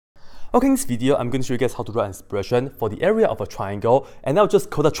Okay, in this video, I'm going to show you guys how to write an expression for the area of a triangle, and I'll just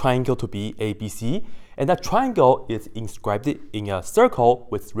call the triangle to be ABC, and that triangle is inscribed in a circle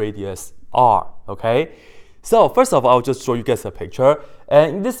with radius R, okay? So first of all, I'll just show you guys a picture,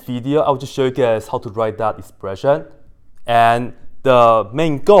 and in this video, I'll just show you guys how to write that expression, and the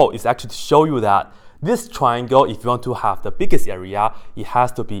main goal is actually to show you that this triangle, if you want to have the biggest area, it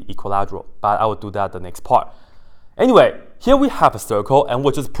has to be equilateral, but I will do that the next part. Anyway, here we have a circle and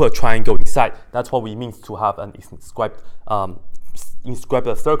we'll just put a triangle inside. That's what we mean to have an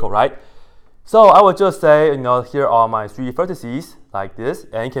inscribed circle, right? So I will just say, here are my three vertices like this,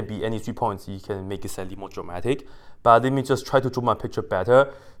 and it can be any 3 points. You can make it slightly more dramatic, but let me just try to draw my picture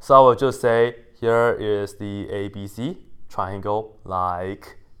better. So I will just say, here is the ABC triangle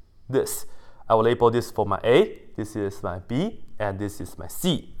like this. I will label this for my A, this is my B, and this is my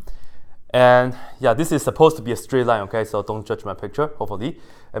C. And yeah, this is supposed to be a straight line, okay? So don't judge my picture, hopefully.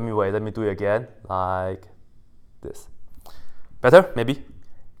 Anyway, let me do it again, like this. Better, maybe?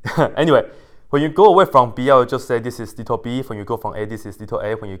 Anyway, when you go away from B, I will just say this is little b. When you go from A, this is little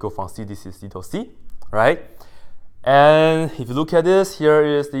a. When you go from C, this is little c, right? And if you look at this, here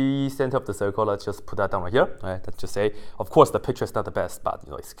is the center of the circle. Let's just put that down right here. All right, let's just say, of course, the picture is not the best, but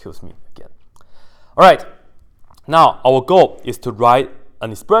excuse me again. All right, now our goal is to write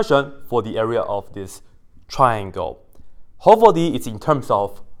an expression for the area of this triangle. Hopefully, it's in terms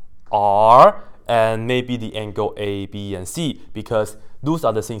of R and maybe the angle A, B, and C, because those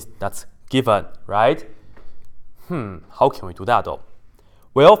are the things that's given, right? How can we do that though?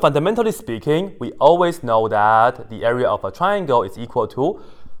 Well, fundamentally speaking, we always know that the area of a triangle is equal to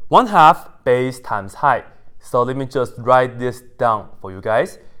 1/2 base times height. So let me just write this down for you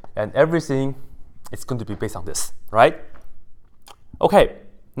guys, and everything is going to be based on this, right? Okay,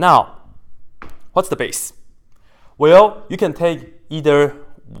 now, what's the base? Well, you can take either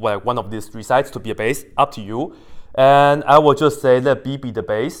one of these three sides to be a base, up to you. And I will just say let B be the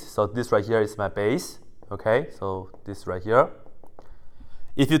base. So this right here is my base. Okay, so this right here.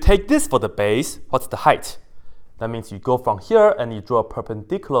 If you take this for the base, what's the height? That means you go from here and you draw a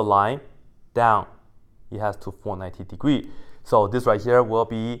perpendicular line down. It has to 490 degrees. So this right here will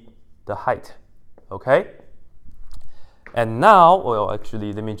be the height. Okay? And now, well,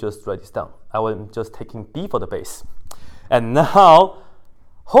 actually, let me just write this down. I am just taking B for the base. And now,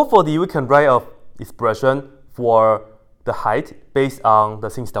 hopefully, we can write an expression for the height based on the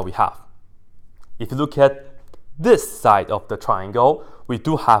things that we have. If you look at this side of the triangle, we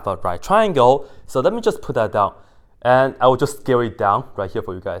do have a right triangle. So let me just put that down. And I will just scale it down right here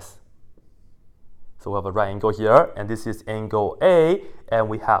for you guys. So we have a right angle here, and this is angle A, and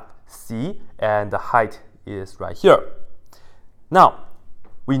we have C, and the height is right here. Now,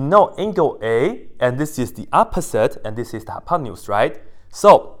 we know angle A, and this is the opposite, and this is the hypotenuse, right?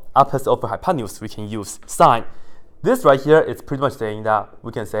 So, opposite over hypotenuse, we can use sine. This right here is pretty much saying that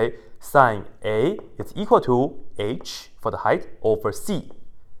we can say sine A is equal to H for the height over C.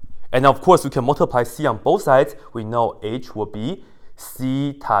 And of course, we can multiply C on both sides. We know H will be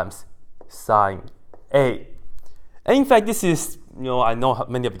C times sine A. And in fact, this is, I know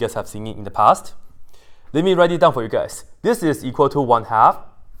many of you guys have seen it in the past. Let me write it down for you guys. This is equal to 1/2.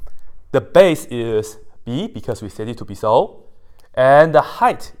 The base is B because we said it to be so. And the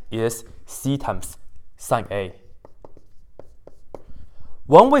height is C times sine A.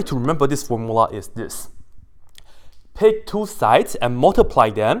 One way to remember this formula is this. Pick two sides and multiply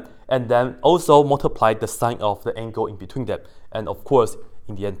them, and then also multiply the sine of the angle in between them. And of course,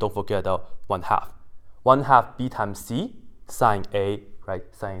 in the end, don't forget the 1/2. 1/2 B times C sine A, right?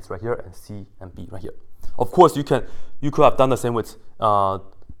 Sine is right here, and C and B right here. Of course, you could have done the same with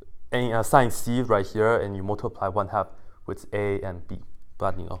sine C right here, and you multiply 1/2 with A and B.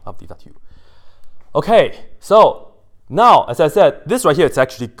 But I'll leave that to you. Okay, so now, as I said, this right here is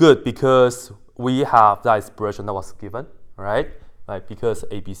actually good because we have that expression that was given, right? Like because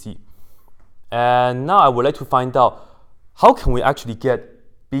ABC. And now I would like to find out how can we actually get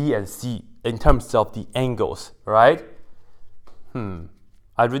B and C in terms of the angles, right?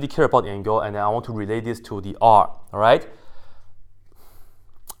 I really care about the angle, and I want to relate this to the R, all right?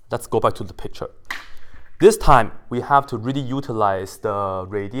 Let's go back to the picture. This time, we have to really utilize the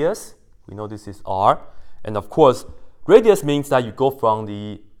radius. We know this is R. And of course, radius means that you go from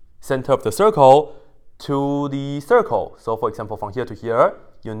the center of the circle to the circle. So for example, from here to here,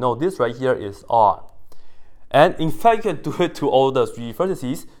 you know this right here is R. And in fact, you can do it to all the three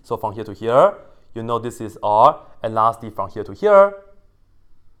vertices. So from here to here, you know this is R. And lastly, from here to here,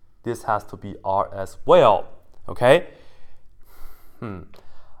 this has to be R as well, okay?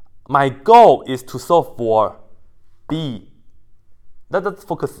 My goal is to solve for B let's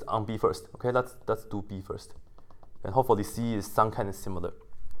focus on B first. Okay, let's do B first, and hopefully C is some kind of similar.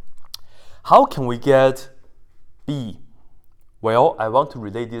 How can we get B? Well, I want to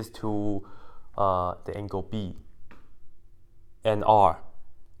relate this to the angle B and R.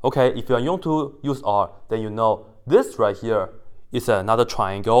 Okay, if you are going to use R, then you know this right here is another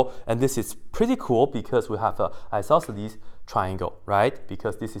triangle, and this is pretty cool because we have an isosceles triangle, right?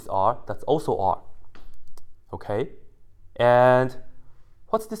 Because this is R, that's also R. Okay, and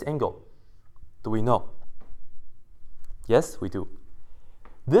what's this angle? Do we know? Yes, we do.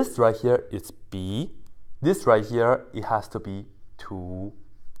 This right here is B. This right here, it has to be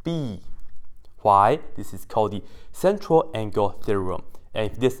 2B. Why? This is called the central angle theorem. And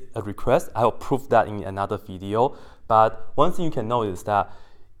if this is a request, I will prove that in another video. But one thing you can know is that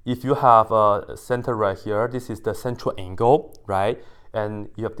if you have a center right here, this is the central angle, right? And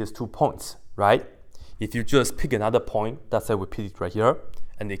you have these 2 points, right? If you just pick another point, let's say we pick it right here,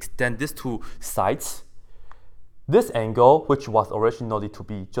 and extend these 2 sides, this angle, which was originally to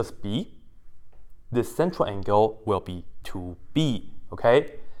be just B, this central angle will be 2B,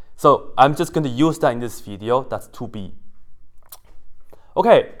 okay? So I'm just going to use that in this video, that's 2B.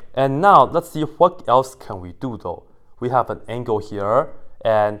 Okay, and now let's see what else can we do though. We have an angle here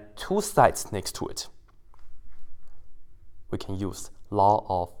and 2 sides next to it. We can use Law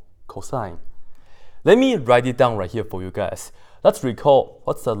of Cosine. Let me write it down right here for you guys. Let's recall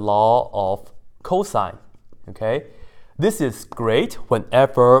what's the Law of Cosine, okay? This is great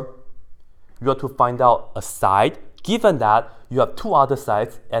whenever you have to find out a side, given that you have 2 other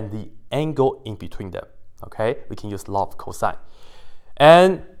sides and the angle in between them, okay? We can use Law of Cosine.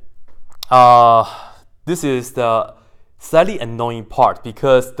 And this is the slightly annoying part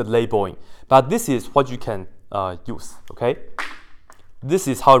because the labeling, but this is what you can use, okay? This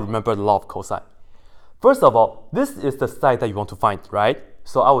is how I remember the Law of Cosine. First of all, this is the side that you want to find, right?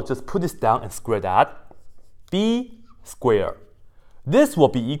 So I will just put this down and square that. B square. This will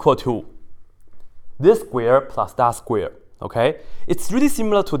be equal to this square plus that square, okay? It's really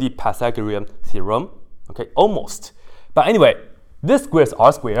similar to the Pythagorean theorem, okay? Almost. But anyway, this square is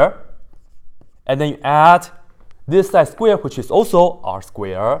R square, and then you add this side square, which is also R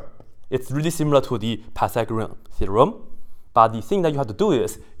square. It's really similar to the Pythagorean theorem, but the thing that you have to do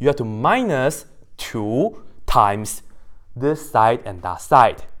is you have to minus 2 times this side and that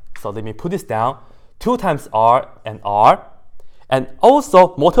side. So let me put this down, 2 times R, and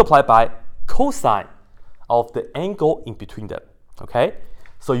also multiply by cosine of the angle in between them, okay?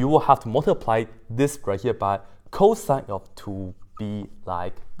 So you will have to multiply this right here by cosine of 2B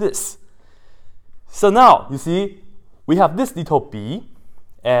like this. So now, you see, we have this little b,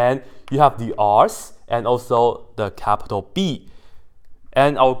 and you have the r's, and also the capital B.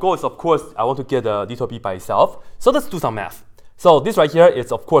 And our goal is, of course, I want to get the little b by itself. So let's do some math. So this right here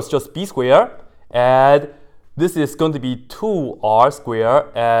is, of course, just b squared, and this is going to be 2r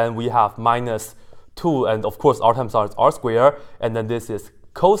squared, and we have minus 2, and of course, r times r is r squared, and then this is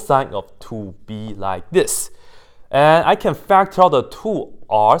cosine of 2b like this. And I can factor out the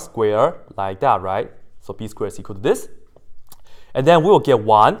 2r squared like that, right? So b squared is equal to this. And then we will get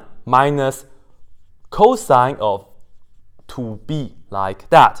 1 minus cosine of 2b like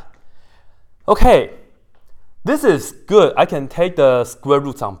that. Okay, this is good. I can take the square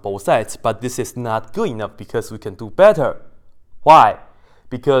roots on both sides, but this is not good enough because we can do better. Why?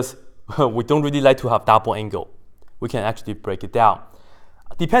 Because we don't really like to have double angle. We can actually break it down.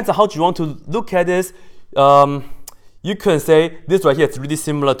 Depends on how you want to look at this. You can say this right here is really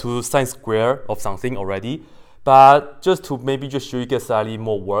similar to sine square of something already, but just to maybe just show you guys slightly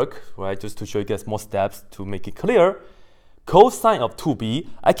more work, right? Just to show you guys more steps to make it clear. Cosine of 2b,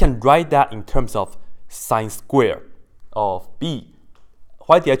 I can write that in terms of sine square of b.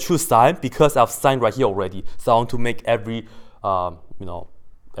 Why did I choose sine? Because I have sine right here already. So I want to make everything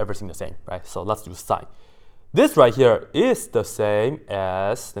the same, right? So let's do sine. This right here is the same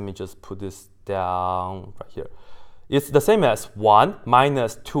as, let me just put this down right here. It's the same as 1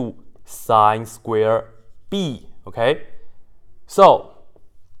 minus 2 sine square b, okay? So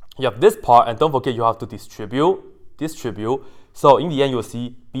you have this part, and don't forget you have to distribute. So in the end, you'll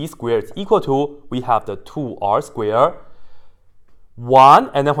see b squared is equal to, we have the 2r squared, 1,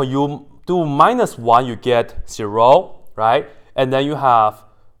 and then when you do minus 1, you get 0, right? And then you have,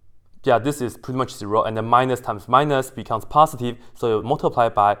 this is pretty much 0, and then minus times minus becomes positive, so you multiply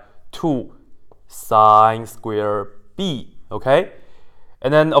by 2 sine square b, okay?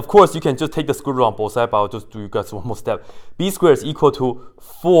 And then, of course, you can just take the square root on both sides, but I'll just do you guys one more step. B squared is equal to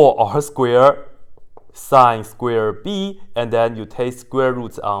 4r squared sine square b, and then you take square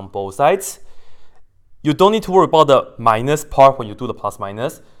roots on both sides. you don't need to worry about the minus part when you do the plus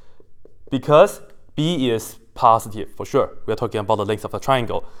minus, because b is positive for sure. We are talking about the length of the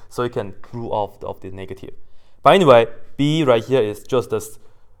triangle, so you can rule off the negative. But anyway, b right here is just this.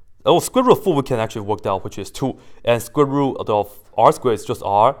 Oh, square root of 4 we can actually work out, which is 2. And square root of r squared is just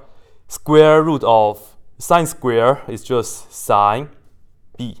r. Square root of sine square is just sine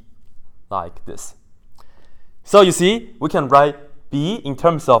b, like this. So you see, we can write b in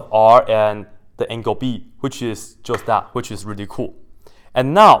terms of r and the angle b, which is just that, which is really cool.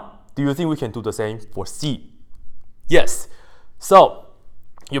 And now, do you think we can do the same for c? Yes. So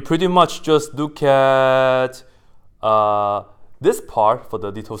you pretty much just look at this part for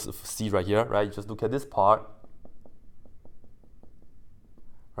the little c right here, right? You just look at this part,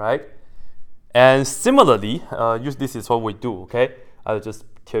 right? And similarly, this is what we do, okay? I'll just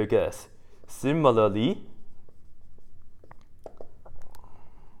tell you guys. Similarly,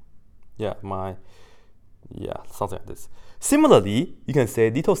 something like this. Similarly, you can say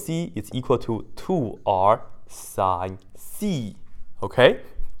little c is equal to 2r sine c, okay?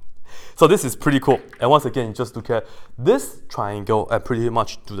 So this is pretty cool. And once again, just look at this triangle and pretty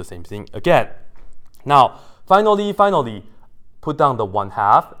much do the same thing again. Now, finally, put down the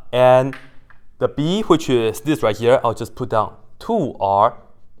 1/2 and the b, which is this right here, I'll just put down 2r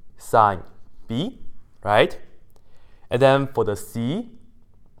sine b, right? And then for the c,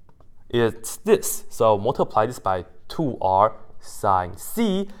 it's this. So multiply this by 2r sine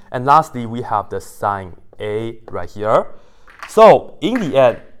c. And lastly, we have the sine a right here. So in the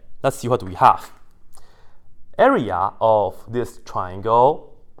end, let's see what we have. Area of this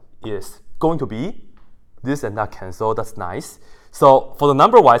triangle is going to be this and that cancel. That's nice. So for the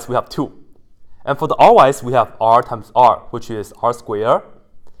number-wise, we have 2. And for the r-wise, we have r times r, which is r squared.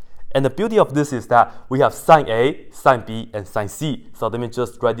 And the beauty of this is that we have sine A, sine B, and sine C. So let me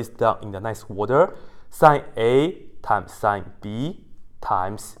just write this down in the nice order. Sine A times sine B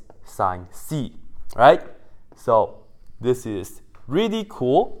times sine C, right? So this is really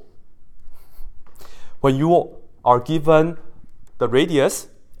cool. When you are given the radius,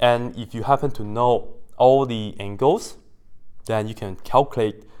 and if you happen to know all the angles, then you can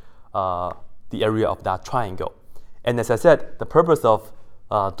calculate the area of that triangle. And as I said, the purpose of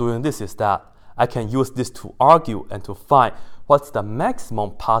doing this is that I can use this to argue and to find what's the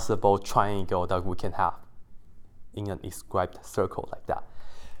maximum possible triangle that we can have in an inscribed circle like that.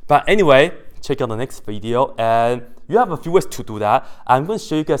 But anyway, check out the next video, and you have a few ways to do that. I'm going to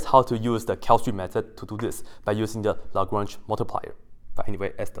show you guys how to use the calculation method to do this by using the Lagrange multiplier. But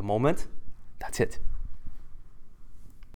anyway, at the moment, that's it.